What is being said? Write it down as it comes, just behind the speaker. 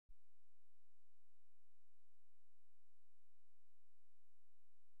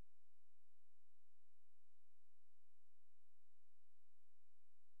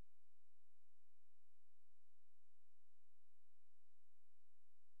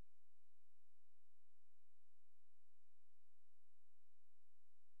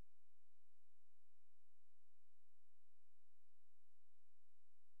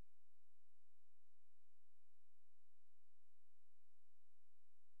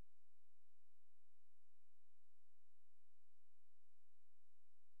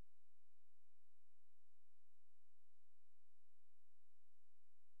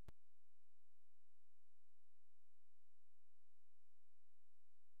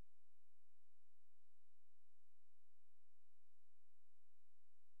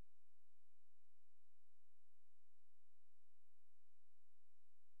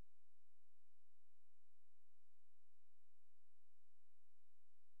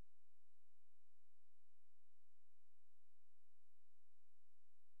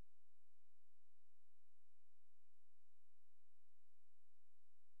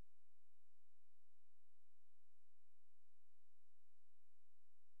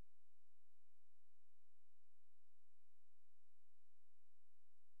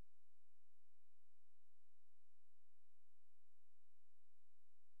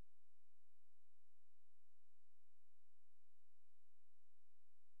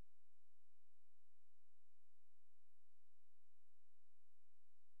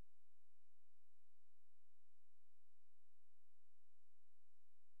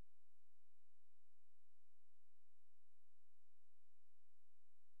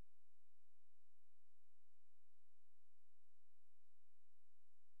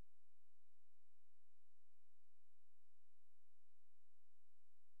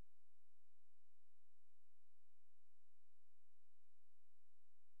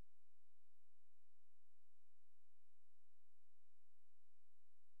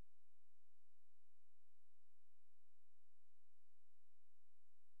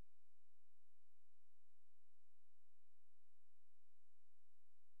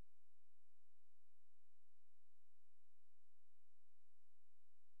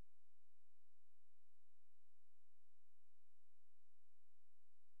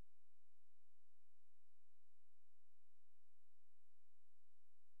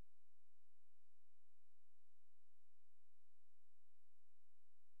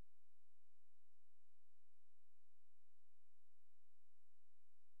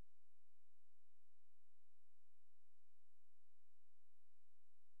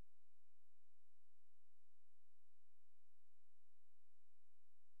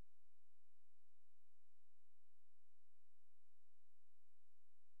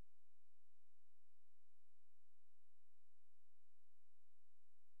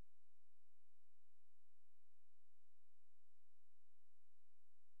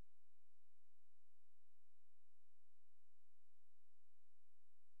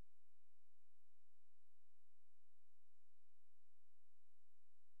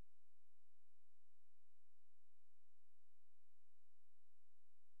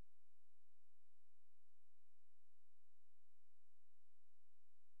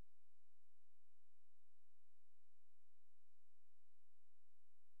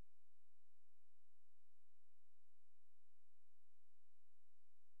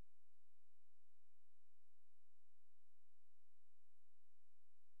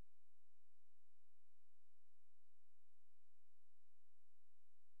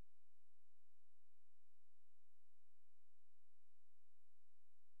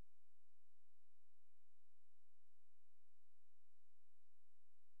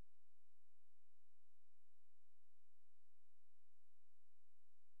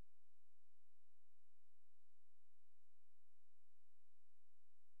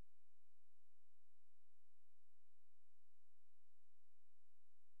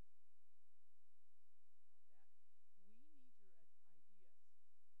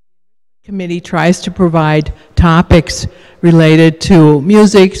committee tries to provide topics related to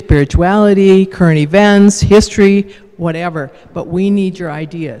music, spirituality, current events, history, whatever, but we need your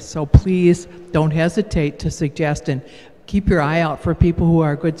ideas. So please don't hesitate to suggest, and keep your eye out for people who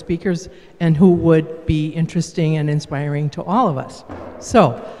are good speakers and who would be interesting and inspiring to all of us.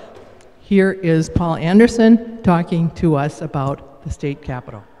 So here is Paul Anderson talking to us about the state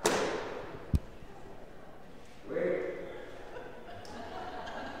capitol.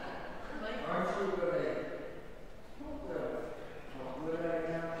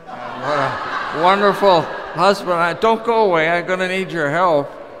 What a wonderful husband. Don't go away. I'm going to need your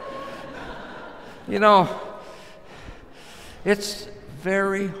help. You know, it's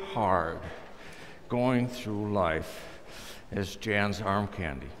very hard going through life as Jan's arm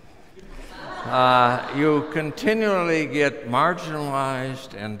candy. You continually get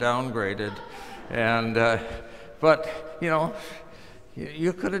marginalized and downgraded, and but you know,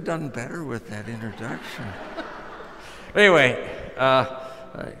 you could have done better with that introduction. Anyway,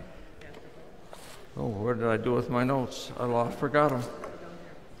 oh, what did I do with my notes? I forgot them.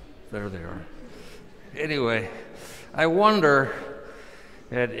 There they are. Anyway, I wonder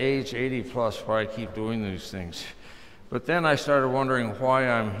at age 80 plus why I keep doing these things. But then I started wondering why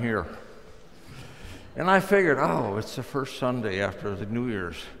I'm here. And I figured, oh, it's the first Sunday after the New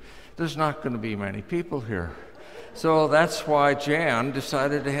Year's. There's not going to be many people here. So that's why Jan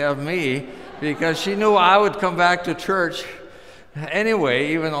decided to have me, because she knew I would come back to church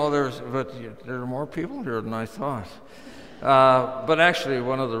anyway, even though there are more people here than I thought. But actually,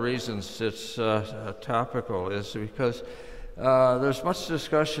 one of the reasons it's topical is because there's much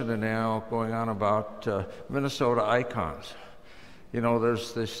discussion now going on about Minnesota icons. You know,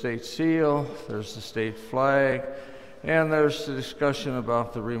 there's the state seal, there's the state flag, and there's the discussion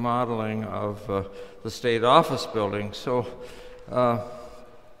about the remodeling of the state office building. So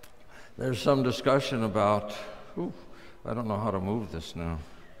there's some discussion about, I don't know how to move this now.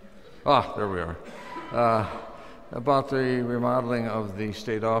 Ah, there we are. About the remodeling of the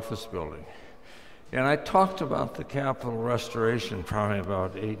state office building. And I talked about the Capitol restoration probably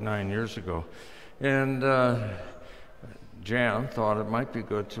about 8-9 years ago. And Jan thought it might be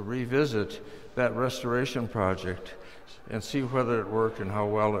good to revisit that restoration project and see whether it worked and how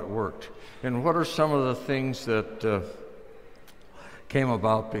well it worked. And what are some of the things that came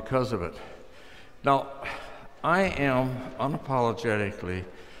about because of it. Now, I am unapologetically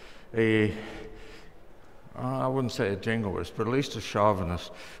I wouldn't say a jingoist, but at least a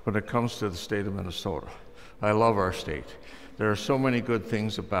chauvinist when it comes to the state of Minnesota. I love our state. There are so many good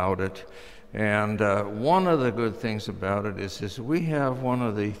things about it. And one of the good things about it is we have one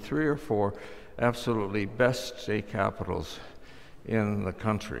of the 3 or 4 absolutely best state capitals in the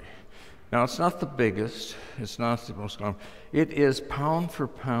country. Now, it's not the biggest, it's not the most common. It is pound for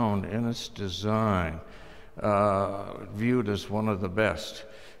pound in its design viewed as one of the best.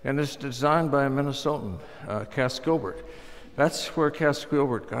 And it's designed by a Minnesotan, Cass Gilbert. That's where Cass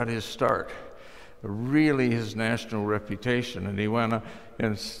Gilbert got his start, really his national reputation. And he went on,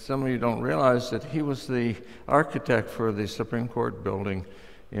 and some of you don't realize that he was the architect for the Supreme Court building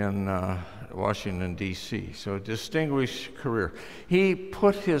in Washington, D.C. So a distinguished career. He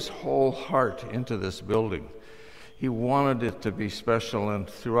put his whole heart into this building. He wanted it to be special, and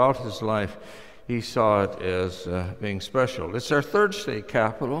throughout his life, he saw it as being special. It's our 3rd state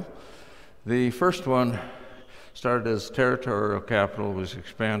capital. The first one started as territorial capital, was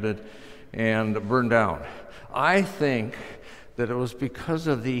expanded, and burned down. I think that it was because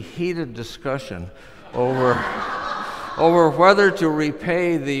of the heated discussion over whether to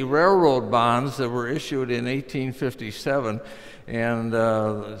repay the railroad bonds that were issued in 1857, and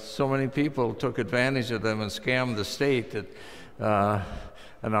so many people took advantage of them and scammed the state that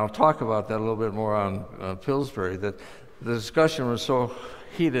and I'll talk about that a little bit more on Pillsbury, that the discussion was so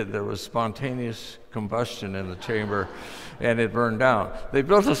heated there was spontaneous combustion in the chamber and it burned down. They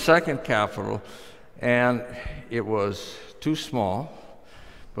built a second capitol and it was too small,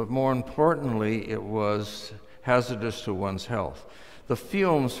 but more importantly, it was hazardous to one's health. The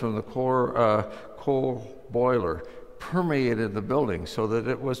fumes from the coal boiler permeated the building so that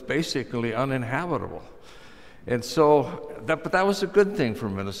it was basically uninhabitable. And so, but that was a good thing for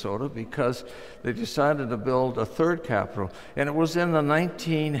Minnesota because they decided to build a 3rd capital, and it was in the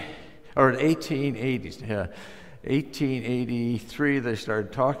 1880s. Yeah, 1883 they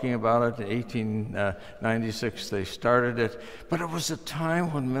started talking about it. In 1896 they started it. But it was a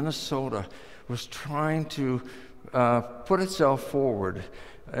time when Minnesota was trying to put itself forward,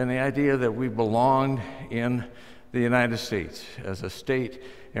 and the idea that we belonged in the United States as a state,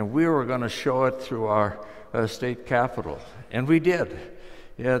 and we were going to show it through our state capital, and we did.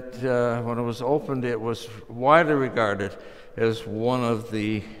 when it was opened, it was widely regarded as one of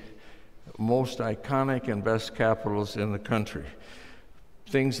the most iconic and best capitals in the country.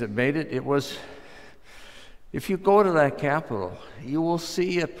 Things that made it, if you go to that capital, you will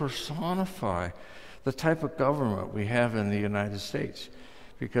see it personify the type of government we have in the United States,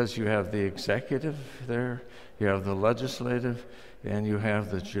 because you have the executive there, you have the legislative, and you have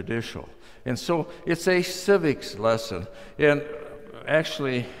the judicial. And so it's a civics lesson. And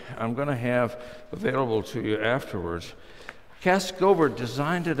actually, I'm going to have available to you afterwards, Cass Gilbert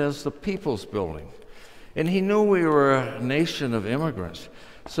designed it as the people's building. And he knew we were a nation of immigrants.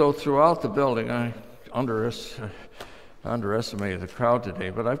 So throughout the building, I underestimated the crowd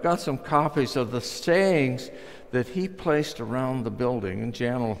today, but I've got some copies of the sayings that he placed around the building, and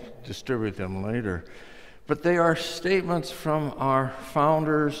Jan will distribute them later. But they are statements from our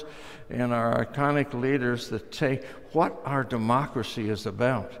founders and our iconic leaders that say what our democracy is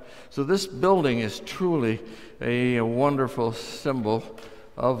about. So this building is truly a wonderful symbol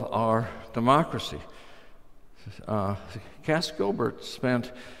of our democracy. Cass Gilbert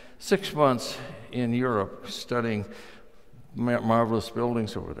spent 6 months in Europe studying marvelous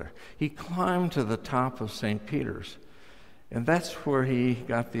buildings over there. He climbed to the top of St. Peter's, and that's where he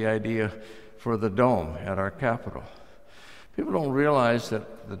got the idea for the dome at our Capitol. People don't realize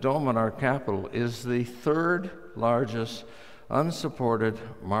that the dome at our Capitol is the third largest unsupported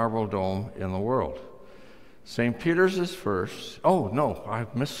marble dome in the world. St. Peter's is first. Oh, no, I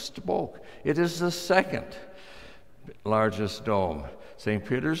misspoke. It is the second largest dome. St.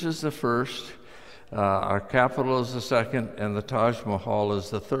 Peter's is the first, our Capitol is the second, and the Taj Mahal is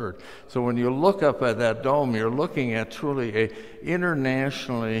the third. So when you look up at that dome, you're looking at truly an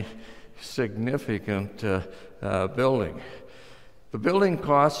internationally significant building. The building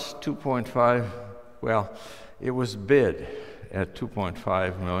costs 2.5, well, it was bid at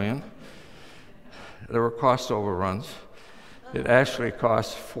 2.5 million. There were cost overruns. It actually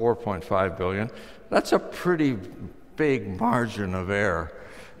cost 4.5 billion. That's a pretty big margin of error.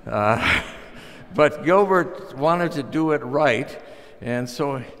 But Gilbert wanted to do it right, and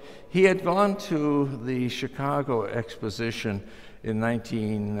so he had gone to the Chicago Exposition in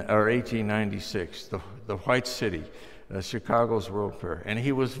 1896, the White City, Chicago's World Fair, and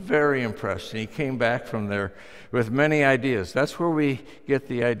he was very impressed, and he came back from there with many ideas. That's where we get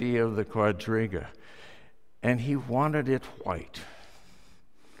the idea of the quadriga, and he wanted it white.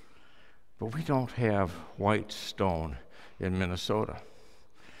 But we don't have white stone in Minnesota.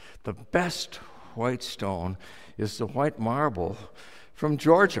 The best white stone is the white marble from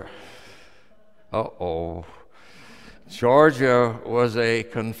Georgia. Uh-oh. Georgia was a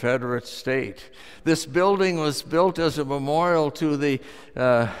Confederate state. This building was built as a memorial to the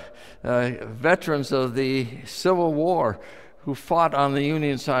veterans of the Civil War who fought on the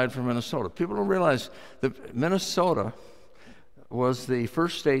Union side for Minnesota. People don't realize that Minnesota was the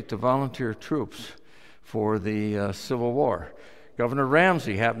first state to volunteer troops for the Civil War. Governor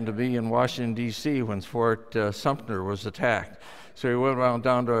Ramsey happened to be in Washington, D.C. when Fort Sumter was attacked. So he went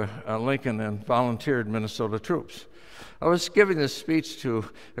down to Lincoln and volunteered Minnesota troops. I was giving this speech to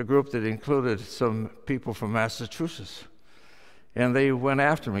a group that included some people from Massachusetts. And they went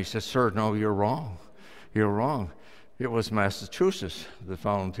after me, said, "Sir, no, you're wrong. You're wrong. It was Massachusetts that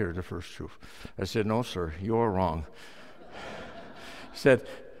volunteered the first troop." I said, "No, sir, you're wrong." He said,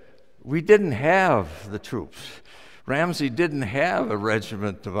 "We didn't have the troops. Ramsey didn't have a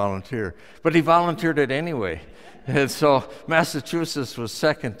regiment to volunteer, but he volunteered it anyway." And so Massachusetts was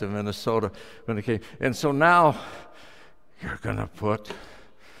second to Minnesota when it came. And so now you're going to put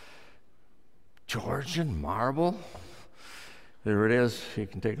Georgian marble, there it is, you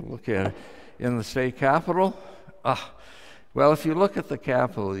can take a look at it, in the state capitol. Well, if you look at the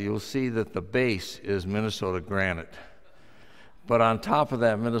Capitol, you'll see that the base is Minnesota granite. But on top of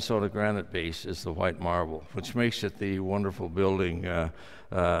that Minnesota granite base is the white marble, which makes it the wonderful building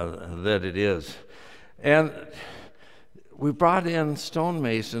that it is. And we brought in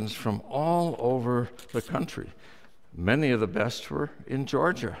stonemasons from all over the country. Many of the best were in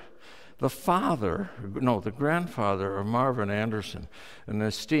Georgia. The grandfather of Marvin Anderson, an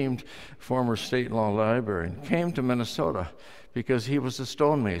esteemed former state law librarian, came to Minnesota because he was a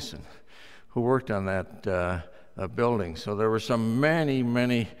stonemason who worked on that building. So there were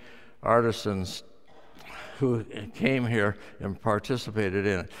many artisans who came here and participated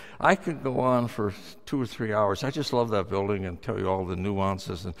in it. I could go on for 2 or 3 hours. I just love that building and tell you all the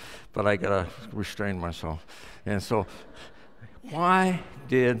nuances, but I gotta restrain myself. And so, why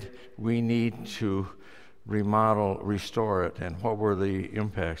did we need to restore it, and what were the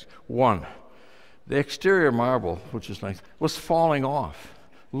impacts? One, the exterior marble, which is nice, was falling off.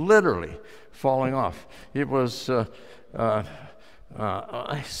 literally falling off. It was a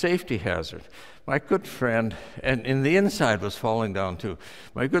safety hazard. My good friend, and the inside was falling down too.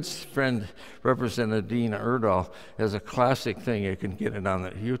 My good friend, Representative Dean Erdahl, has a classic thing, you can get it on the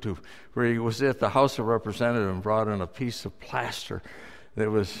YouTube, where he was at the House of Representatives and brought in a piece of plaster that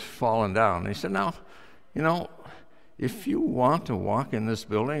was falling down. And he said, now, you know, if you want to walk in this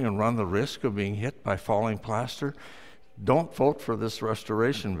building and run the risk of being hit by falling plaster, don't vote for this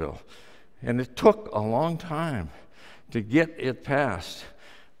restoration bill. And it took a long time to get it passed.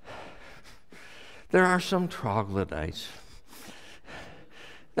 There are some troglodytes,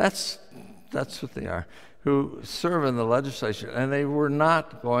 that's what they are, who serve in the legislature, and they were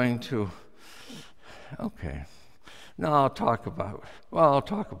not going to, okay. Now I'll talk about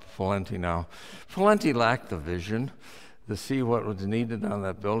Valenti now. Valenti lacked the vision to see what was needed on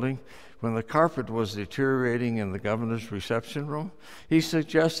that building. When the carpet was deteriorating in the governor's reception room, he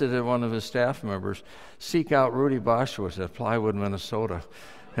suggested that one of his staff members seek out Rudy Boschwitz at Plywood, Minnesota,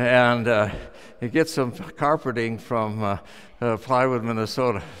 and get some carpeting from Plywood,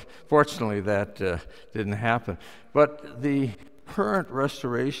 Minnesota. Fortunately, that didn't happen. But the current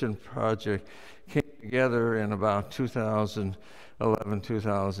restoration project came together in about 2011,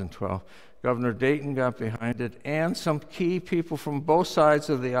 2012. Governor Dayton got behind it, and some key people from both sides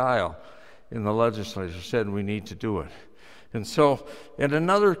of the aisle in the legislature said we need to do it. And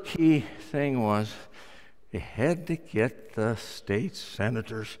another key thing was you had to get the state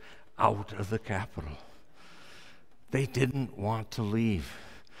senators out of the Capitol. They didn't want to leave.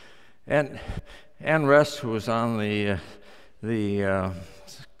 And Ann Rest, who was on the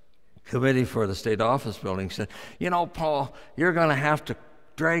committee for the state office building, said, you know, Paul, you're going to have to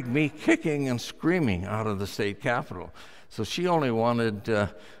drag me kicking and screaming out of the state capitol. So she only wanted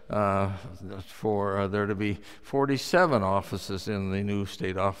for there to be 47 offices in the new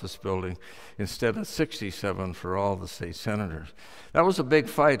state office building instead of 67 for all the state senators. That was a big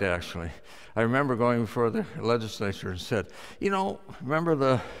fight, actually. I remember going before the legislature and said, you know, remember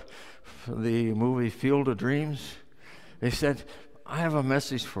the movie Field of Dreams? They said, I have a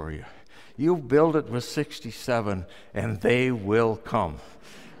message for you. You build it with 67 and they will come.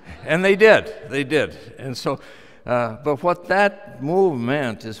 And they did. And so, but what that move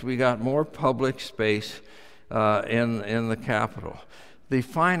meant is we got more public space in the Capitol. The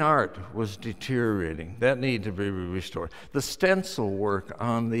fine art was deteriorating. That needed to be restored. The stencil work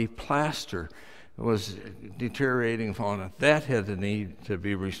on the plaster was deteriorating, falling off. That had to need to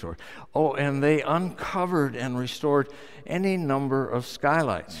be restored. Oh, and they uncovered and restored any number of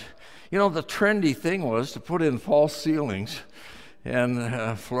skylights. You know, the trendy thing was to put in false ceilings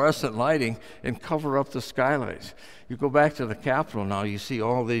and fluorescent lighting and cover up the skylights. You go back to the Capitol now, you see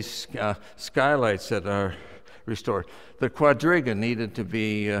all these skylights that are restored. The quadriga needed to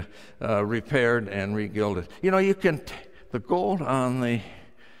be repaired and regilded. You know, you can, the gold on the,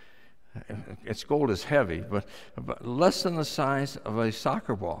 its gold is heavy, but less than the size of a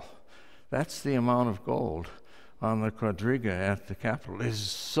soccer ball. That's the amount of gold on the quadriga at the Capitol. It is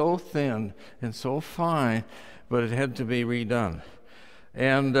so thin and so fine, but it had to be redone.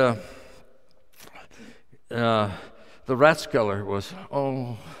 And the Rathskeller was,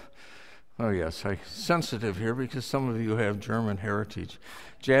 oh yes, I'm sensitive here because some of you have German heritage.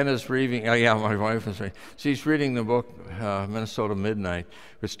 Jan is reading, my wife is reading. She's reading the book Minnesota Midnight,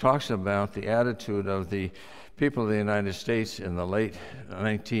 which talks about the attitude of the people of the United States in the late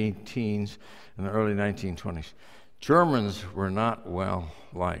 19-teens and the early 1920s. Germans were not well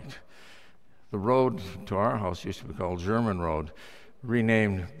liked. The road to our house used to be called German Road,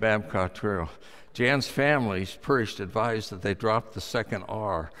 renamed Babcock Trail. Jan's family's Purish advised that they drop the second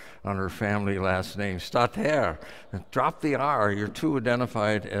R on her family last name, Stadtherr. Drop the R, you're too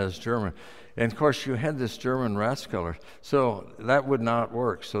identified as German. And of course, you had this German Rathskeller, so that would not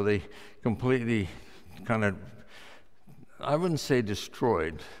work. So they completely kind of, I wouldn't say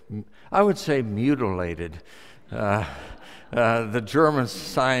destroyed, I would say mutilated the German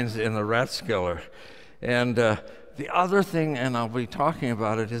signs in the Rathskeller. And the other thing, and I'll be talking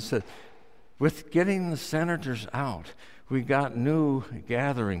about it, is that with getting the senators out, we got new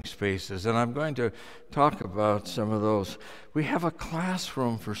gathering spaces, and I'm going to talk about some of those. We have a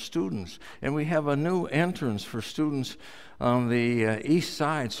classroom for students, and we have a new entrance for students on the east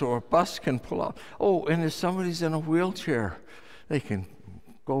side, so a bus can pull out. Oh, and if somebody's in a wheelchair, they can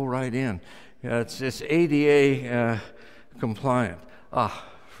go right in. It's ADA compliant.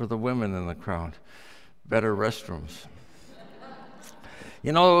 For the women in the crowd, better restrooms.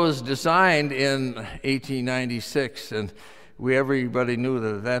 You know, it was designed in 1896, and everybody knew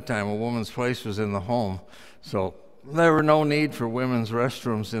that at that time a woman's place was in the home. So there were no need for women's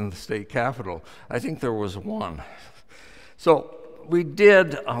restrooms in the state capitol. I think there was one. So we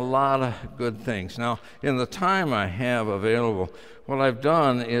did a lot of good things. Now, in the time I have available, what I've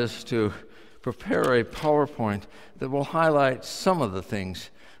done is to prepare a PowerPoint that will highlight some of the things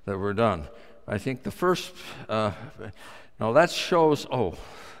that were done. I think the first, no, that shows, oh,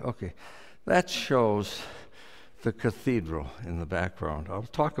 okay, that shows the cathedral in the background. I'll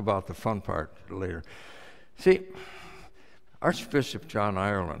talk about the fun part later. See, Archbishop John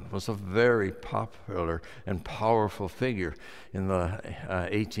Ireland was a very popular and powerful figure in the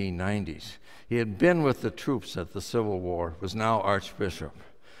 1890s. He had been with the troops at the Civil War, was now Archbishop.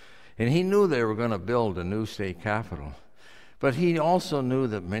 And he knew they were going to build a new state capitol. But he also knew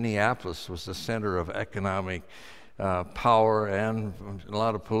that Minneapolis was the center of economic power and a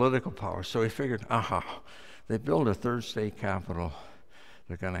lot of political power. So he figured, they build a third state capitol.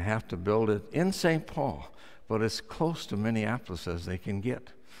 They're going to have to build it in St. Paul, but as close to Minneapolis as they can get.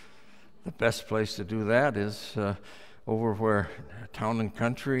 The best place to do that is over where Town and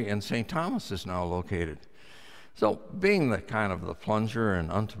Country and St. Thomas is now located. So being the kind of the plunger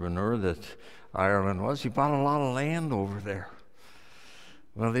and entrepreneur that Ireland was, he bought a lot of land over there.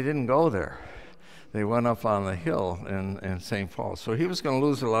 Well, they didn't go there. They went up on the hill in St. Paul. So he was going to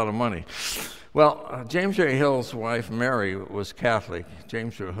lose a lot of money. Well, James J. Hill's wife, Mary, was Catholic.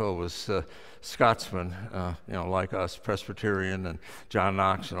 James J. Hill was Scotsman, like us, Presbyterian, and John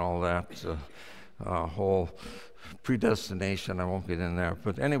Knox and all that whole predestination. I won't get in there.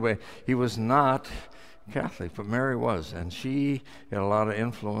 But anyway, he was not Catholic, but Mary was. And she had a lot of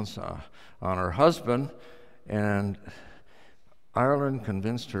influence on her husband. And Ireland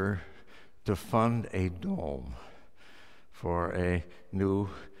convinced her to fund a dome for a new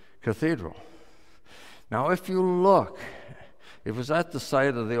cathedral. Now, if you look, it was at the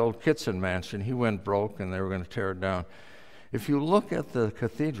site of the old Kitson mansion. He went broke and they were going to tear it down. If you look at the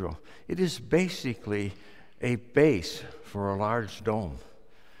cathedral, it is basically a base for a large dome.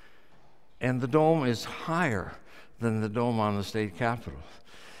 And the dome is higher than the dome on the state capitol.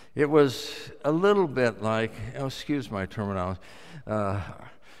 It was a little bit like, excuse my terminology,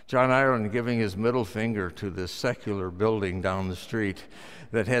 John Ireland giving his middle finger to this secular building down the street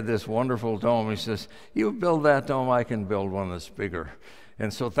that had this wonderful dome. He says, you build that dome, I can build one that's bigger.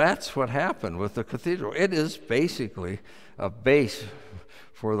 And so that's what happened with the cathedral. It is basically a base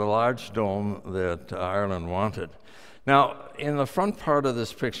for the large dome that Ireland wanted. Now, in the front part of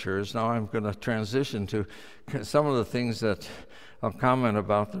this picture is now I'm going to transition to some of the things that I'll comment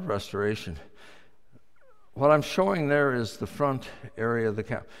about the restoration. What I'm showing there is the front area of the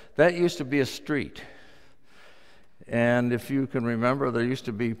cap. That used to be a street. And if you can remember, there used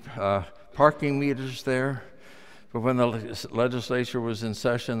to be parking meters there. But when the legislature was in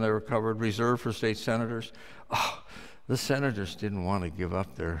session, they were covered, reserved for state senators. The senators didn't want to give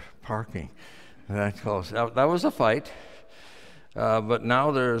up their parking that close. That was a fight. But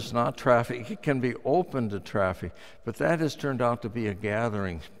now there's not traffic. It can be open to traffic. But that has turned out to be a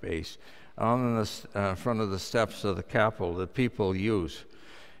gathering space on the front of the steps of the Capitol that people use.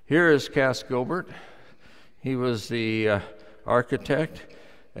 Here is Cass Gilbert. He was the architect,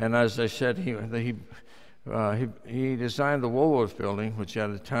 and as I said, he designed the Woolworth Building, which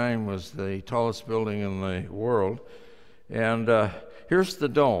at the time was the tallest building in the world. And here's the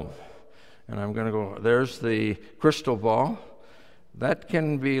dome, and I'm going to go. There's the crystal ball. That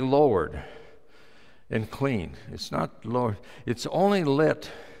can be lowered and cleaned. It's not lowered. It's only lit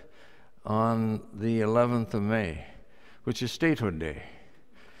on the 11th of May, which is Statehood Day.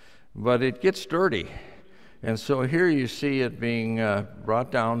 But it gets dirty. And so here you see it being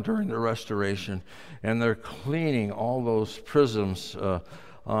brought down during the restoration, and they're cleaning all those prisms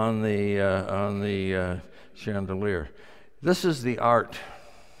on the chandelier. This is the art.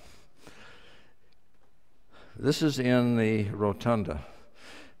 This is in the rotunda.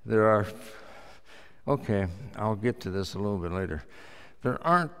 There are, okay, I'll get to this a little bit later. There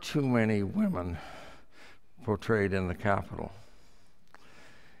aren't too many women portrayed in the Capitol.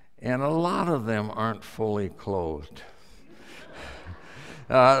 And a lot of them aren't fully clothed.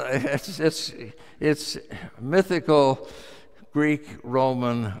 It's mythical Greek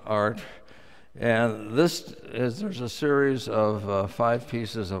Roman art, and there's a series of 5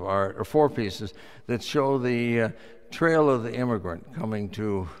 pieces of art, or 4 pieces, that show the trail of the immigrant coming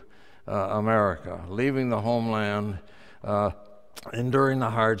to America, leaving the homeland, enduring the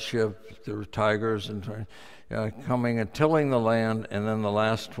hardship. There were tigers and coming and tilling the land, and then the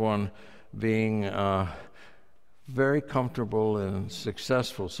last one being very comfortable and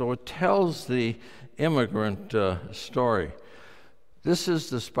successful. So it tells the immigrant story. This is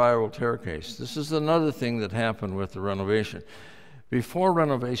the spiral staircase. This is another thing that happened with the renovation. Before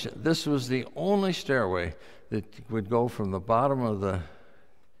renovation, this was the only stairway that would go from the bottom of the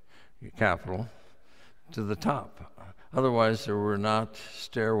Capitol to the top. Otherwise, there were not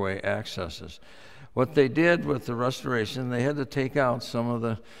stairway accesses. What they did with the restoration, they had to take out some of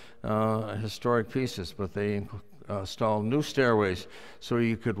the historic pieces, but they installed new stairways so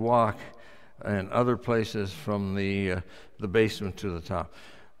you could walk in other places from the basement to the top.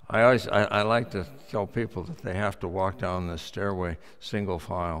 I like to tell people that they have to walk down this stairway single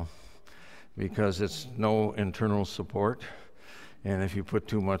file because it's no internal support, and if you put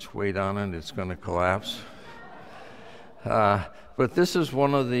too much weight on it, it's going to collapse. But this is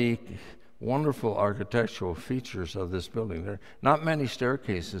one of the wonderful architectural features of this building. There are not many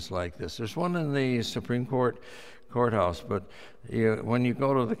staircases like this. There's one in the Supreme Courthouse, but when you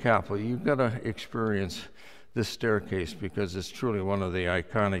go to the Capitol, you've got to experience this staircase because it's truly one of the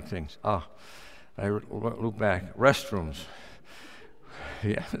iconic things. I look back, restrooms.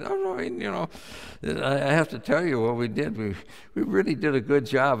 Yeah, I have to tell you what we did. We really did a good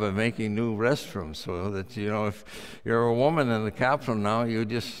job of making new restrooms so that, if you're a woman in the Capitol now, you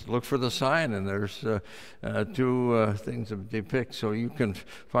just look for the sign and there's two things to depict so you can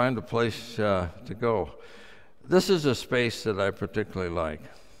find a place to go. This is a space that I particularly like.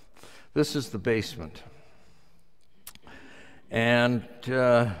 This is the basement. And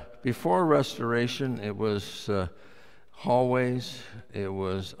before restoration, it was hallways, it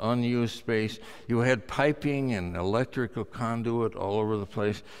was unused space. You had piping and electrical conduit all over the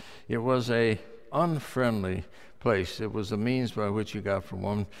place. It was a unfriendly place. It was a means by which you got from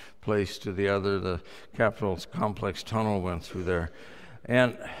one place to the other. The Capitol's complex tunnel went through there.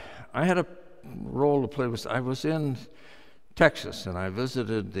 And I had a role to play with. I was in Texas, and I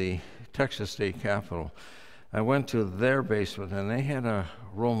visited the Texas State Capitol. I went to their basement, and they had a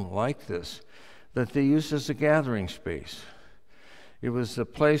room like this that they used as a gathering space. It was a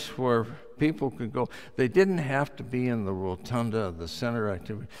place where people could go. They didn't have to be in the rotunda, the center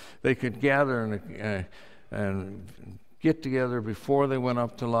activity. They could gather and get together before they went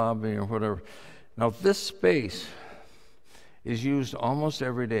up to lobby or whatever. Now, this space is used almost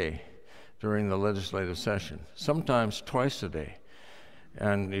every day during the legislative session, sometimes twice a day.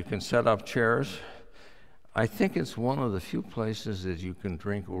 And you can set up chairs. I think it's one of the few places that you can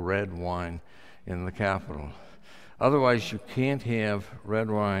drink red wine in the Capitol. Otherwise, you can't have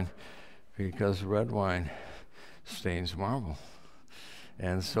red wine because red wine stains marble.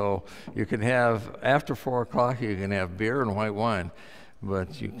 And so you can have, after 4 o'clock, you can have beer and white wine,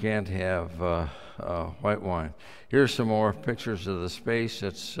 but you can't have white wine. Here's some more pictures of the space.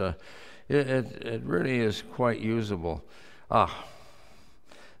 It really is quite usable.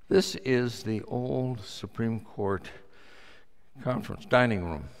 This is the old Supreme Court conference dining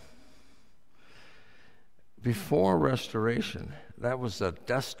room. Before restoration, that was a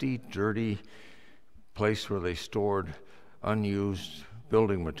dusty, dirty place where they stored unused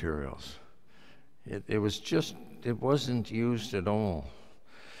building materials. It wasn't used at all.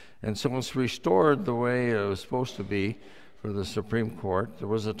 And so it's restored the way it was supposed to be for the Supreme Court. There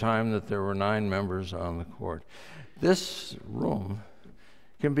was a time that there were 9 members on the court. This room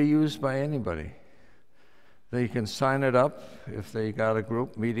can be used by anybody. They can sign it up if they got a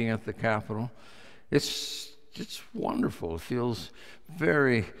group meeting at the Capitol. It's wonderful. It feels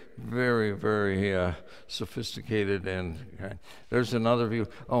very, very, very sophisticated. And there's another view.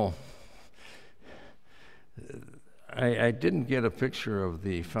 I didn't get a picture of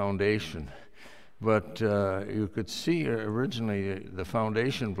the foundation, but you could see originally the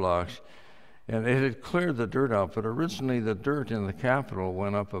foundation blocks, and it had cleared the dirt out, but originally the dirt in the Capitol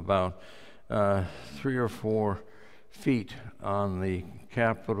went up about 3 or 4 feet on the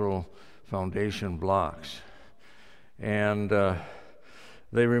Capitol foundation blocks. And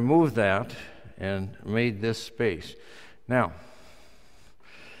they removed that and made this space. Now,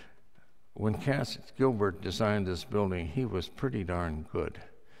 when Cass Gilbert designed this building, he was pretty darn good.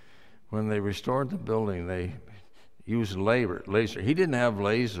 When they restored the building, they used laser. He didn't have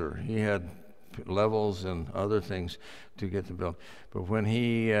laser. He had levels and other things to get the building. But when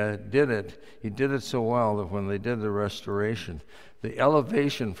he did it so well that when they did the restoration, the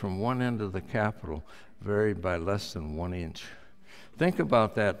elevation from one end of the Capitol varied by less than 1 inch. Think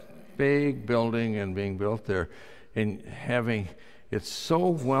about that big building and being built there and having it so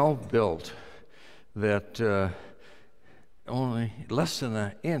well built that only less than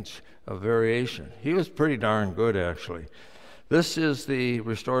 1 inch of variation. He was pretty darn good, actually. This is the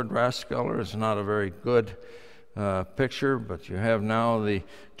restored Rathskeller. It's not a very good picture, but you have now the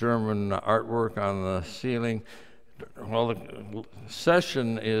German artwork on the ceiling. Well, the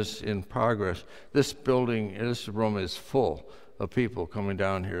session is in progress. This building, this room is full of people coming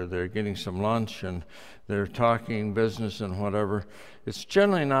down here. They're getting some lunch and they're talking business and whatever. It's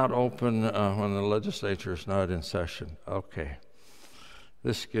generally not open when the legislature is not in session. Okay.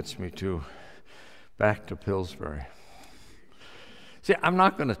 This gets me back to Pillsbury. See, I'm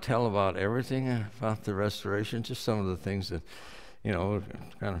not going to tell about everything about the restoration, just some of the things that,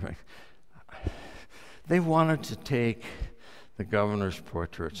 kind of. They wanted to take the governor's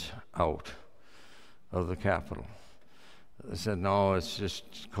portraits out of the Capitol. They said, no, it's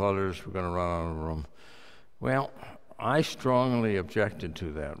just colors, we're going to run out of room. Well, I strongly objected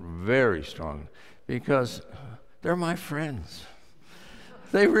to that, very strongly, because they're my friends.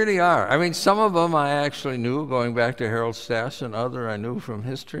 They really are. I mean, some of them I actually knew, going back to Harold Stass, and other I knew from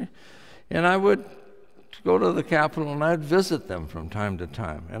history. And I would go to the Capitol and I'd visit them from time to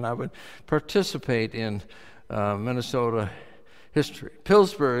time. And I would participate in Minnesota history.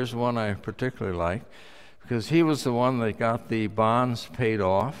 Pillsbury is one I particularly like because he was the one that got the bonds paid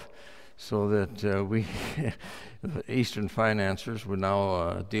off so that we, the Eastern financiers, would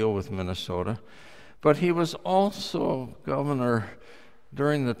now deal with Minnesota. But he was also governor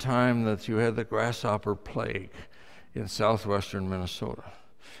during the time that you had the grasshopper plague in southwestern Minnesota.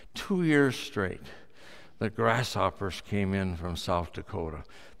 2 years straight, the grasshoppers came in from South Dakota.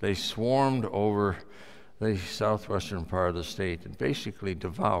 They swarmed over the southwestern part of the state and basically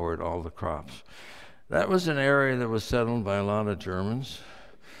devoured all the crops. That was an area that was settled by a lot of Germans.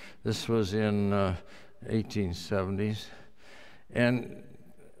 This was in 1870s. And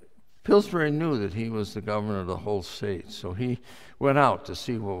Pillsbury knew that he was the governor of the whole state, so he went out to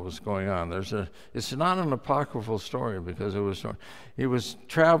see what was going on. It's not an apocryphal story because he was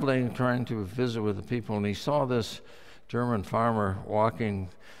traveling, trying to visit with the people, and he saw this German farmer walking.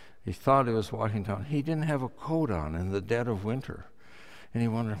 He thought he was walking down. He didn't have a coat on in the dead of winter, and he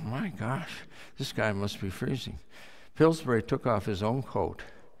wondered, my gosh, this guy must be freezing. Pillsbury took off his own coat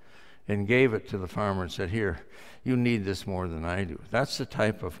and gave it to the farmer and said, here, you need this more than I do. That's the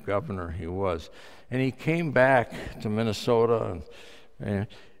type of governor he was. And he came back to Minnesota, and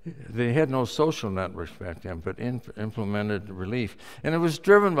they had no social networks back then, but implemented relief. And it was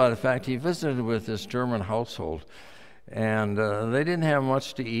driven by the fact he visited with this German household, and they didn't have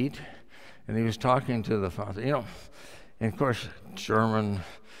much to eat, and he was talking to the father. And of course, German,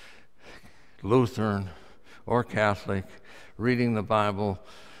 Lutheran, or Catholic, reading the Bible.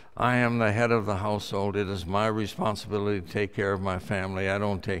 I am the head of the household. It is my responsibility to take care of my family. I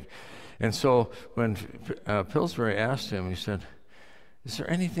don't take. And so when Pillsbury asked him, he said, is there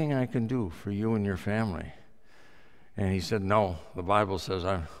anything I can do for you and your family? And he said, no, the Bible says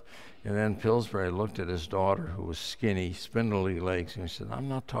I'm. And then Pillsbury looked at his daughter, who was skinny, spindly legs, and he said, I'm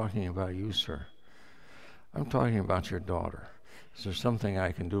not talking about you, sir. I'm talking about your daughter. Is there something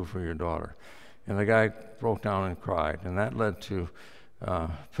I can do for your daughter? And the guy broke down and cried, and that led to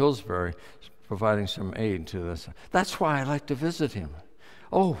Pillsbury providing some aid to this. That's why I like to visit him.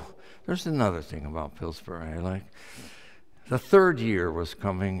 Oh, there's another thing about Pillsbury I like. The third year was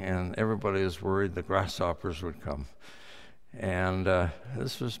coming, and everybody was worried the grasshoppers would come. And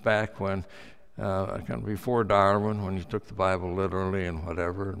this was back when, kind of before Darwin, when he took the Bible literally and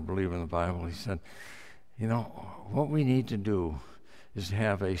whatever, and believed in the Bible. He said, what we need to do is to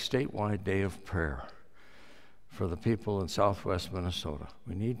have a statewide day of prayer for the people in southwest Minnesota.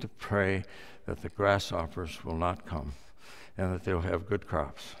 We need to pray that the grasshoppers will not come and that they'll have good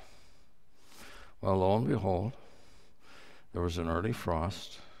crops. Well, lo and behold, there was an early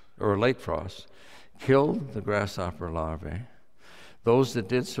frost, or a late frost, killed the grasshopper larvae. Those that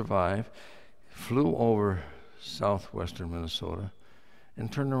did survive flew over southwestern Minnesota and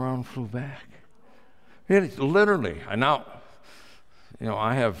turned around and flew back. Literally.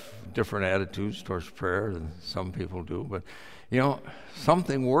 I have different attitudes towards prayer than some people do, but,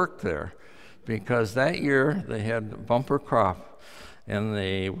 something worked there because that year they had a bumper crop and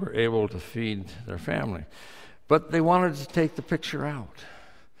they were able to feed their family. But they wanted to take the picture out.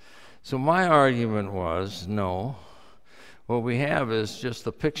 So my argument was, no, what we have is just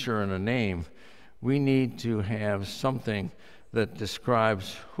a picture and a name. We need to have something that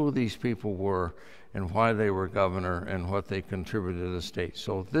describes who these people were and why they were governor and what they contributed to the state.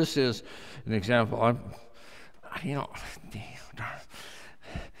 So this is an example. I'm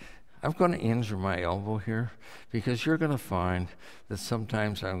going to injure my elbow here because you're going to find that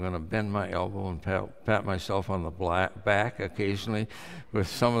sometimes I'm going to bend my elbow and pat myself on the back occasionally with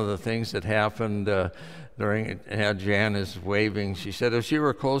some of the things that happened during. Jan is waving. She said if she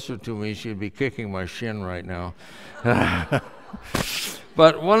were closer to me, she'd be kicking my shin right now.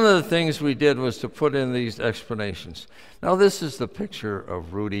 But one of the things we did was to put in these explanations. Now, this is the picture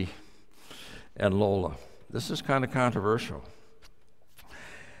of Rudy and Lola. This is kind of controversial.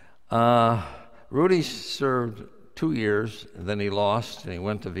 Rudy served 2 years, and then he lost, and he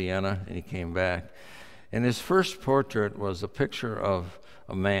went to Vienna, and he came back. And his first portrait was a picture of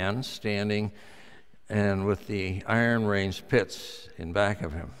a man standing and with the iron range pits in back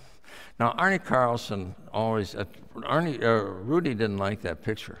of him. Now, Arnie Carlson always, Rudy didn't like that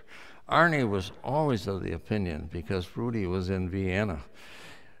picture. Arnie was always of the opinion, because Rudy was in Vienna,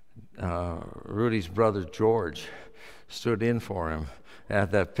 Rudy's brother George stood in for him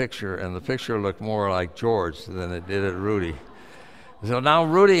at that picture, and the picture looked more like George than it did at Rudy. So now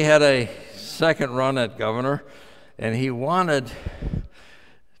Rudy had a second run at governor, and he wanted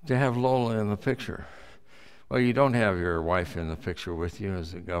to have Lola in the picture. Well, you don't have your wife in the picture with you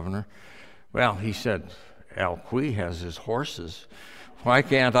as the governor. Well, he said, Al Quee has his horses. Why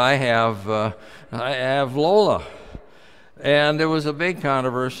can't I have Lola? And there was a big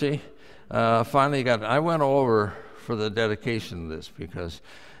controversy. Finally I went over for the dedication of this, because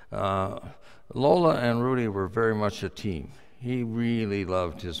Lola and Rudy were very much a team. He really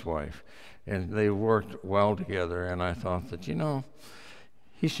loved his wife, and they worked well together, and I thought that,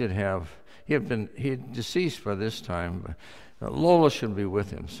 he should have, he had deceased by this time, but Lola should be with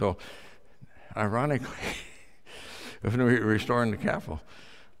him. So, ironically, when we were restoring the Capitol,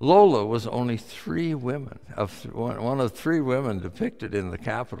 Lola was only one of three women depicted in the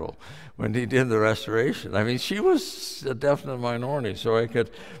Capitol when he did the restoration. I mean, she was a definite minority, so I could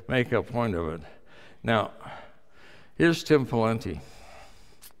make a point of it. Now, here's Tim Pawlenty.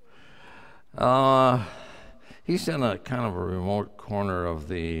 He's in a kind of a remote corner of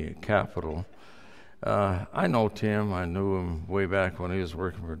the Capitol. I know Tim. I knew him way back when he was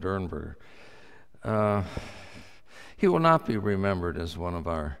working for Durnberger. He will not be remembered as one of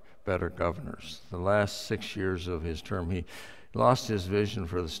our better governors. The last 6 years of his term, he lost his vision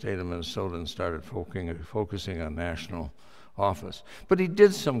for the state of Minnesota and started focusing on national office. But he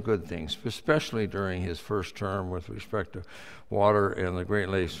did some good things, especially during his first term with respect to water and the Great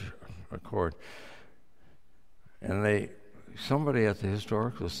Lakes Accord. And somebody at the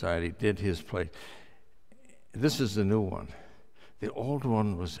Historical Society did his play. This is the new one. The old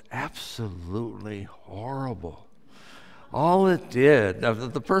one was absolutely horrible. All it did,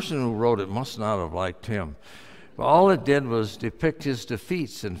 the person who wrote it must not have liked him, but all it did was depict his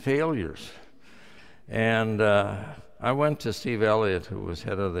defeats and failures. And I went to Steve Elliott, who was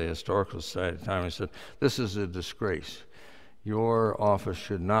head of the Historical Society at the time, and said, "This is a disgrace. Your office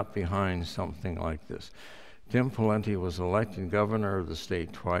should not be behind something like this." Tim Pawlenty was elected governor of the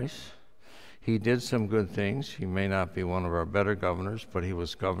state twice. He did some good things. He may not be one of our better governors, but he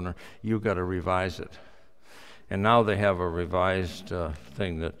was governor. You got to revise it. And now they have a revised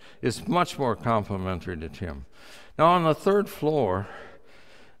thing that is much more complimentary to Tim. Now, on the third floor,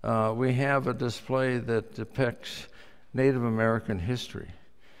 we have a display that depicts Native American history.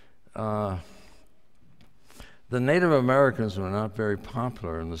 The Native Americans were not very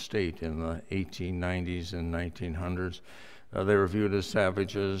popular in the state in the 1890s and 1900s. They were viewed as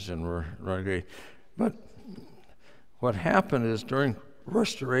savages and were renegade. But what happened is during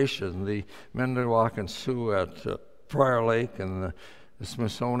Restoration, the Mendawak Sioux at Prior Lake and the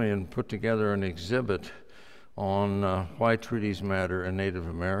Smithsonian put together an exhibit on why treaties matter and Native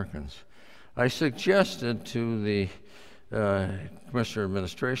Americans. I suggested to the Commissioner of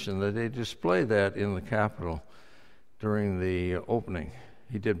Administration that they display that in the Capitol during the opening.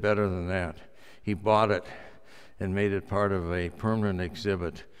 He did better than that. He bought it and made it part of a permanent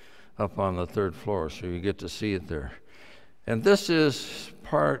exhibit up on the third floor, so you get to see it there. And this is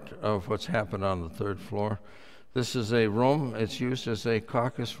part of what's happened on the third floor. This is a room. It's used as a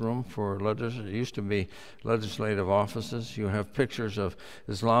caucus room for it used to be legislative offices. You have pictures of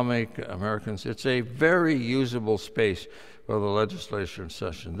Islamic Americans. It's a very usable space for the legislature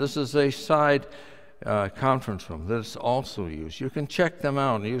session. This is a side conference room that's also used. You can check them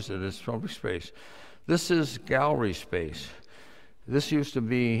out and use it as public space. This is gallery space. This used to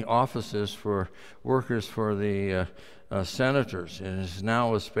be offices for workers for the senators, and is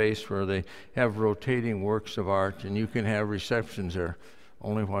now a space where they have rotating works of art, and you can have receptions there.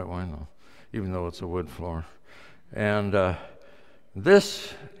 Only white wine, though, even though it's a wood floor. And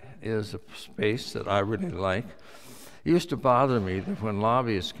this is a space that I really like. It used to bother me that when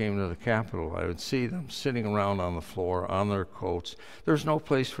lobbyists came to the Capitol, I would see them sitting around on the floor on their coats. There's no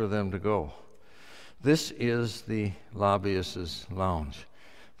place for them to go. This is the lobbyists' lounge.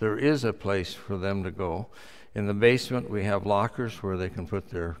 There is a place for them to go. In the basement, we have lockers where they can put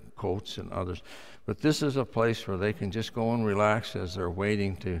their coats and others. But this is a place where they can just go and relax as they're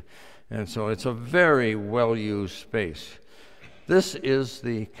waiting to. And so it's a very well-used space. This is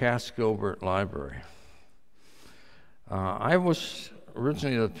the Cass Gilbert Library. I was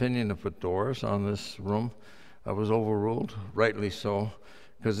originally of the opinion to put doors on this room. I was overruled, rightly so,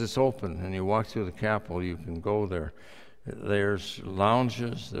 because it's open, and you walk through the Capitol, you can go there. There's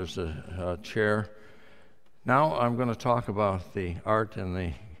lounges, there's a chair. Now I'm going to talk about the art in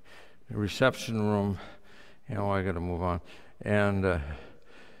the reception room. You know, I got to move on. And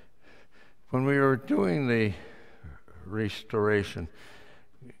when we were doing the restoration,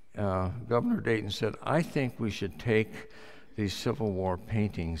 Governor Dayton said, I think we should take these Civil War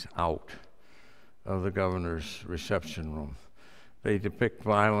paintings out of the governor's reception room. They depict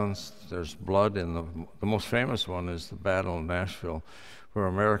violence. There's blood in the most famous one is the Battle of Nashville, where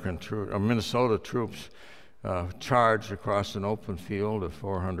Minnesota troops charged across an open field of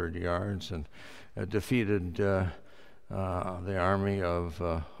 400 yards and defeated the army of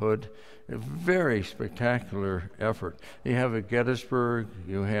Hood. A very spectacular effort. You have at Gettysburg,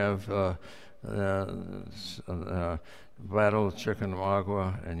 you have Battle of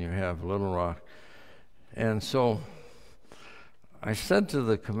Chickamauga, and you have Little Rock. And so I said to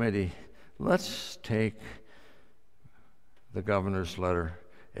the committee, let's take the governor's letter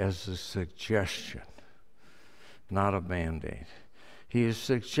as a suggestion, not a mandate. He is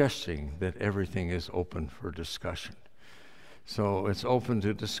suggesting that everything is open for discussion. So it's open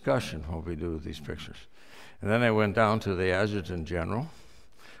to discussion what we do with these pictures. And then I went down to the Adjutant General,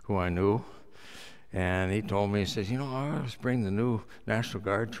 who I knew, and he told me, he says, you know, I always bring the new National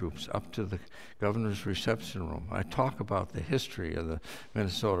Guard troops up to the governor's reception room. I talk about the history of the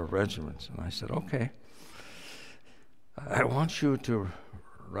Minnesota regiments. And I said, okay, I want you to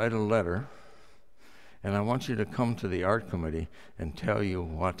write a letter, and I want you to come to the art committee and tell you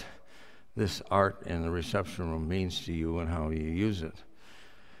what this art in the reception room means to you and how you use it.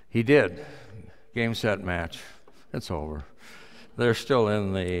 He did. Game, set, match. It's over. They're still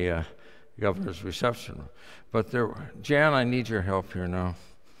in the governor's reception room. But Jan, I need your help here now.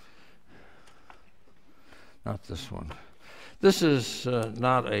 Not this one. This is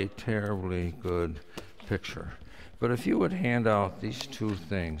not a terribly good picture. But if you would hand out these two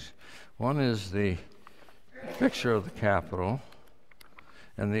things. One is the picture of the Capitol,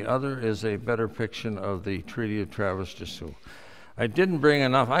 and the other is a better picture of the Treaty of Travis de Sioux. I didn't bring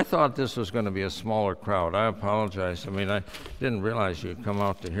enough. I thought this was going to be a smaller crowd. I apologize. I mean, I didn't realize you'd come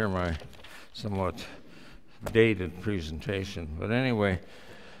out to hear my somewhat dated presentation. But anyway,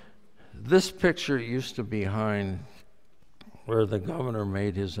 this picture used to be behind where the governor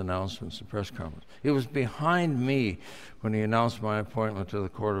made his announcements and press conference. It was behind me when he announced my appointment to the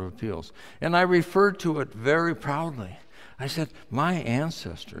Court of Appeals. And I referred to it very proudly. I said, my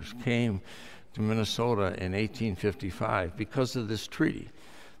ancestors came to Minnesota in 1855 because of this treaty.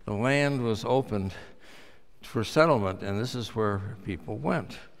 The land was opened for settlement, and this is where people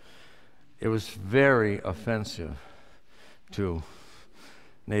went. It was very offensive to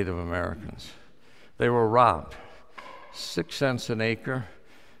Native Americans. They were robbed. 6 cents an acre,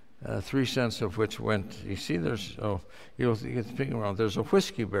 3 cents of which went, you see there's, you get thinking around, there's a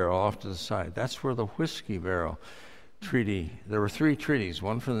whiskey barrel off to the side. That's where the whiskey barrel treaty, there were 3 treaties,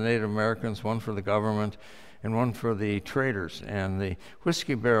 one for the Native Americans, one for the government, and one for the traders. And the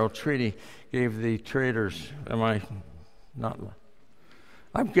whiskey barrel treaty gave the traders, I'm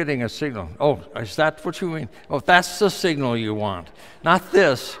getting a signal. Oh, is that what you mean? Oh, that's the signal you want. Not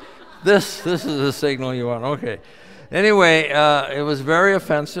this. This is the signal you want. Okay. Anyway, it was very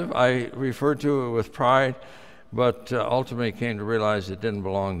offensive. I referred to it with pride, but ultimately came to realize it didn't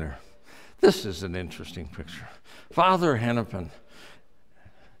belong there. This is an interesting picture. Father Hennepin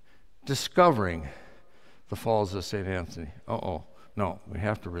discovering the Falls of St. Anthony. No, we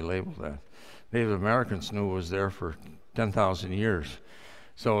have to relabel that. Native Americans knew it was there for 10,000 years.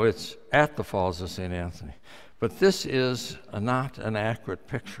 So it's at the Falls of St. Anthony. But this is not an accurate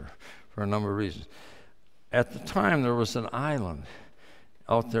picture for a number of reasons. At the time, there was an island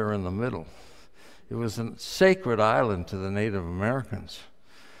out there in the middle. It was a sacred island to the Native Americans.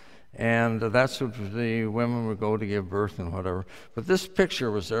 And that's what the women would go to give birth and whatever. But this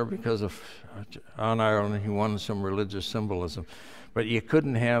picture was there because of, on Ireland, he wanted some religious symbolism. But you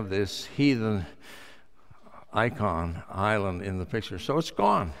couldn't have this heathen icon island in the picture, so it's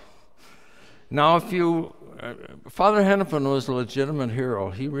gone. Now, if you, Father Hennepin was a legitimate hero.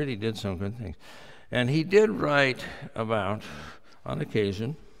 He really did some good things. And he did write about, on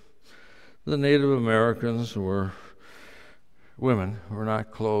occasion, the Native Americans were women, were not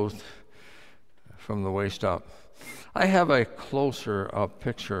clothed from the waist up. I have a closer up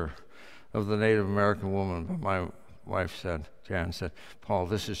picture of the Native American woman, but my wife said, Jan said, Paul,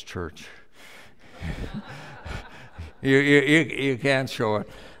 this is church. you can't show it.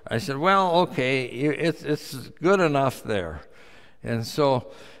 I said, well, okay, it's good enough there. And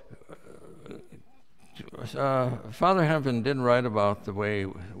so Father Hempton did write about the way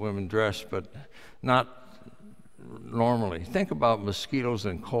women dress, but not normally. Think about mosquitoes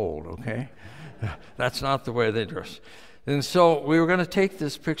and cold, okay? That's not the way they dress. And so we were going to take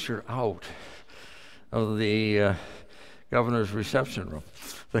this picture out of the governor's reception room.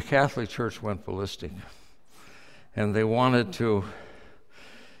 The Catholic Church went ballistic, and they wanted to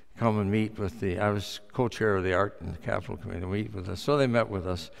come and meet with I was co-chair of the Art and Capital Committee, meet with us. So they met with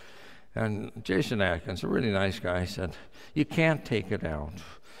us, and Jason Atkins, a really nice guy, said, you can't take it out.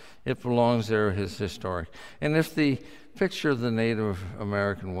 It belongs there, it's historic. And if the picture of the Native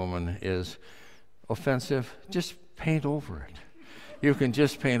American woman is offensive, just paint over it. You can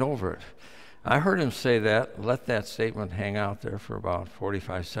just paint over it. I heard him say that, let that statement hang out there for about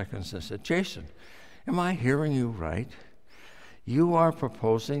 45 seconds, and said, Jason, am I hearing you right? You are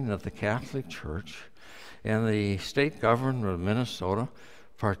proposing that the Catholic Church and the state government of Minnesota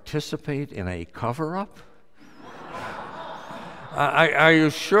participate in a cover-up? Are you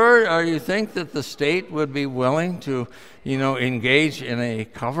sure? Are you think that the state would be willing to, engage in a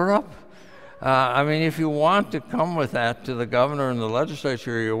cover-up? I mean, if you want to come with that to the governor and the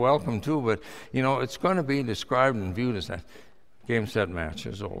legislature, you're welcome to, but, it's going to be described and viewed as that. Game, set, match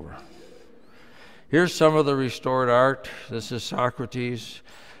is over. Here's some of the restored art. This is Socrates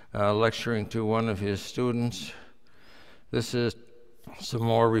lecturing to one of his students. This is some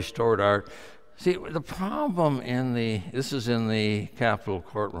more restored art. See, the problem this is in the Capitol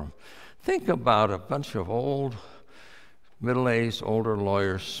courtroom. Think about a bunch of old, middle-aged, older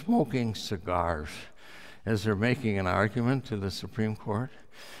lawyers smoking cigars as they're making an argument to the Supreme Court,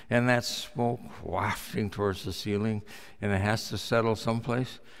 and that smoke wafting towards the ceiling, and it has to settle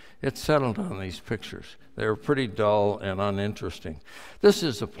someplace. It settled on these pictures. They were pretty dull and uninteresting. This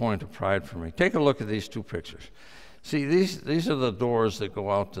is a point of pride for me. Take a look at these two pictures. See, these are the doors that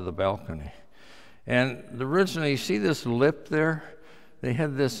go out to the balcony. And originally, you see this lip there? They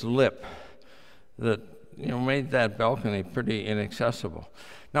had this lip that made that balcony pretty inaccessible.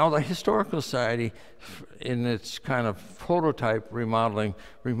 Now, the Historical Society, in its kind of prototype remodeled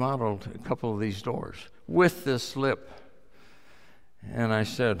a couple of these doors with this lip. And I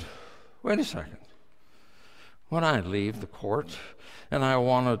said, wait a second. When I leave the court and I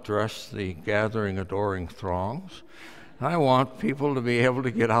want to address the gathering, adoring throngs, I want people to be able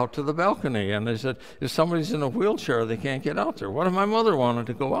to get out to the balcony. And they said, if somebody's in a wheelchair, they can't get out there. What if my mother wanted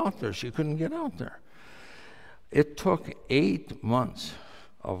to go out there? She couldn't get out there. It took 8 months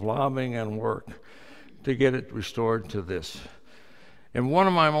of lobbying and work to get it restored to this. And one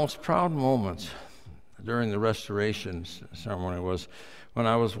of my most proud moments during the restoration ceremony was when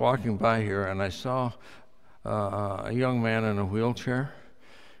I was walking by here and I saw a young man in a wheelchair,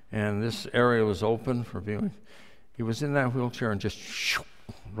 and this area was open for viewing. He was in that wheelchair and just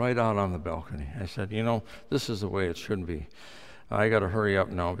right out on the balcony. I said, this is the way it should be. I got to hurry up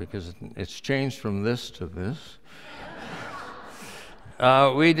now because it's changed from this to this.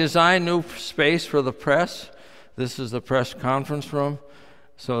 We designed new space for the press. This is the press conference room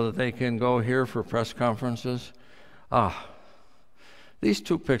so that they can go here for press conferences. These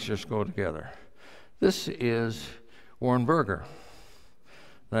two pictures go together. This is Warren Berger.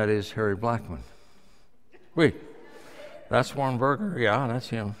 That is Harry Blackman. Wait, that's Warren Berger? Yeah, that's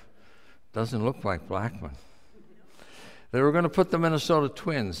him. Doesn't look like Blackman. They were going to put the Minnesota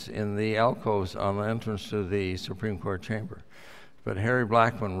Twins in the alcoves on the entrance to the Supreme Court chamber. But Harry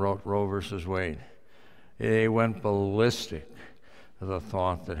Blackman wrote Roe versus Wade. They went ballistic at the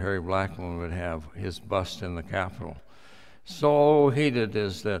thought that Harry Blackman would have his bust in the Capitol. So heated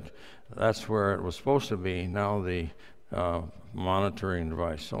is that's where it was supposed to be, now the monitoring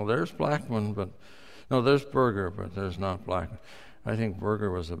device. So there's Blackman, there's Berger, but there's not Blackman. I think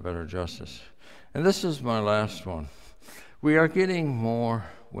Berger was a better justice. And this is my last one. We are getting more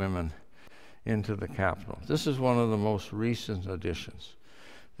women into the Capitol. This is one of the most recent additions.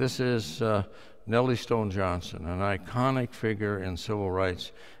 This is Nellie Stone Johnson, an iconic figure in civil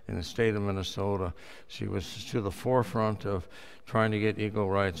rights in the state of Minnesota. She was to the forefront of trying to get equal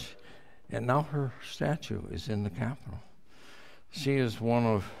rights, and now her statue is in the Capitol. She is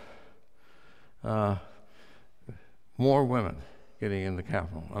one of more women getting in the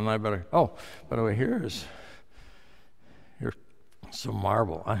Capitol. And I better, by the way, here's some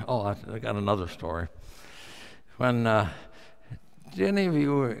marble. I got another story. When Did any of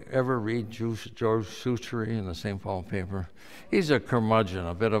you ever read George Suchery in the St. Paul paper? He's a curmudgeon,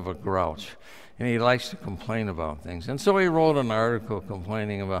 a bit of a grouch, and he likes to complain about things. And so he wrote an article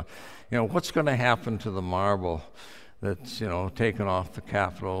complaining about, what's going to happen to the marble that's, taken off the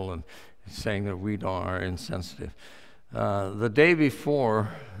Capitol, and saying that we are insensitive. The day before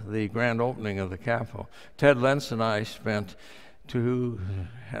the grand opening of the Capitol, Ted Lentz and I spent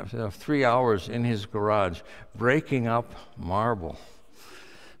 3 hours in his garage breaking up marble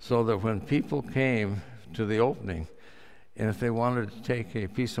so that when people came to the opening, and if they wanted to take a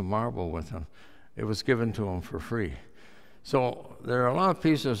piece of marble with them, it was given to them for free. So there are a lot of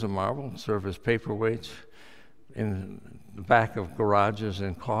pieces of marble that serve as paperweights in the back of garages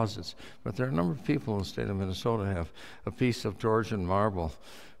and closets, but there are a number of people in the state of Minnesota who have a piece of Georgian marble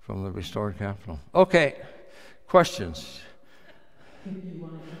from the restored Capitol. Okay, questions? If you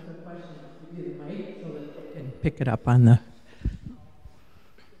want to ask a question, give you the mic so that they can pick it up on the...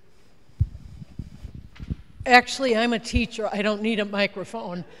 Actually, I'm a teacher. I don't need a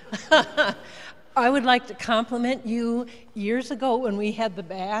microphone. I would like to compliment you. Years ago when we had the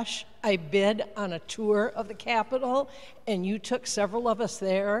bash, I bid on a tour of the Capitol, and you took several of us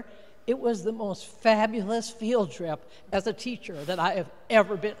there. It was the most fabulous field trip as a teacher that I have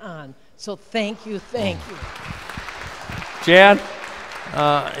ever been on. So thank you, thank you. Jan,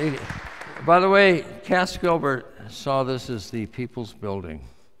 by the way, Cass Gilbert saw this as the People's Building.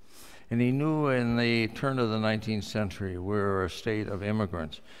 And he knew in the turn of the 19th century we were a state of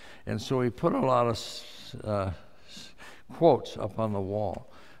immigrants. And so he put a lot of quotes up on the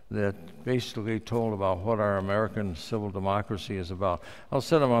wall that basically told about what our American civil democracy is about. I'll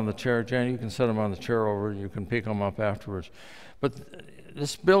set them on the chair. Jan, you can set them on the chair over. You can pick them up afterwards. But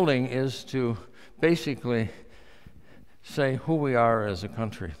this building is to basically say who we are as a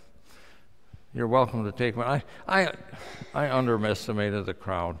country. You're welcome to take one. I underestimated the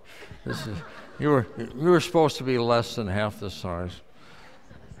crowd. You were supposed to be less than half the size.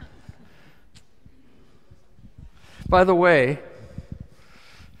 By the way,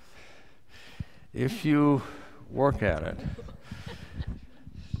 if you work at it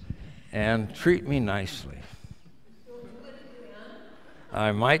and treat me nicely,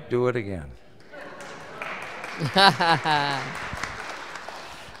 I might do it again.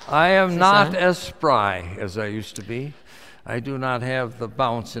 I am not as spry as I used to be. I do not have the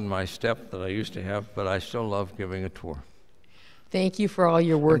bounce in my step that I used to have, but I still love giving a tour. Thank you for all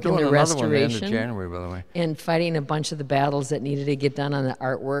your work in the restoration. One at the end restoration of January, by the way. And fighting a bunch of the battles that needed to get done on the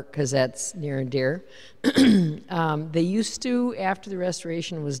artwork, because that's near and dear. They used to, after the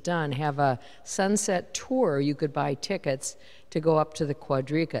restoration was done, have a sunset tour. You could buy tickets to go up to the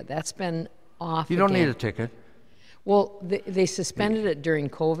Quadriga. That's been off You don't again. need a ticket. Well, they suspended it during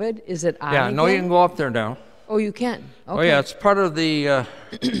COVID. Is it on Yeah, no, again? you can go up there now. Oh, you can? Okay. Oh, yeah, it's part of the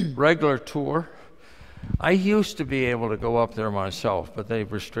regular tour. I used to be able to go up there myself, but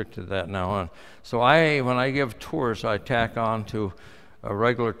they've restricted that now on. So when I give tours, I tack on to a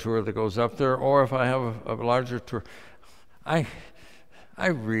regular tour that goes up there, or if I have a larger tour, I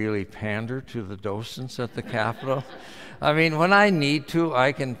really pander to the docents at the Capitol. I mean, when I need to,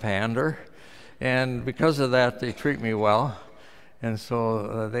 I can pander, and because of that, they treat me well, and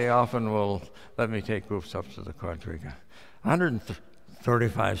so they often will let me take groups up to the Quadriga.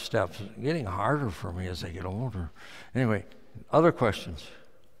 135 steps, getting harder for me as I get older. Anyway, other questions?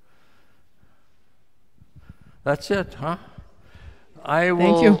 That's it, huh?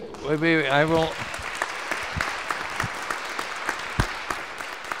 Thank you.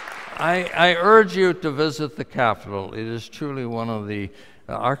 I urge you to visit the Capitol. It is truly one of the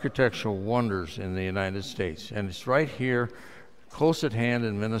architectural wonders in the United States, and it's right here, close at hand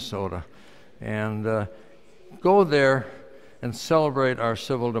in Minnesota. And go there and celebrate our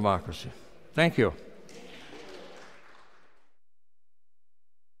civil democracy. Thank you.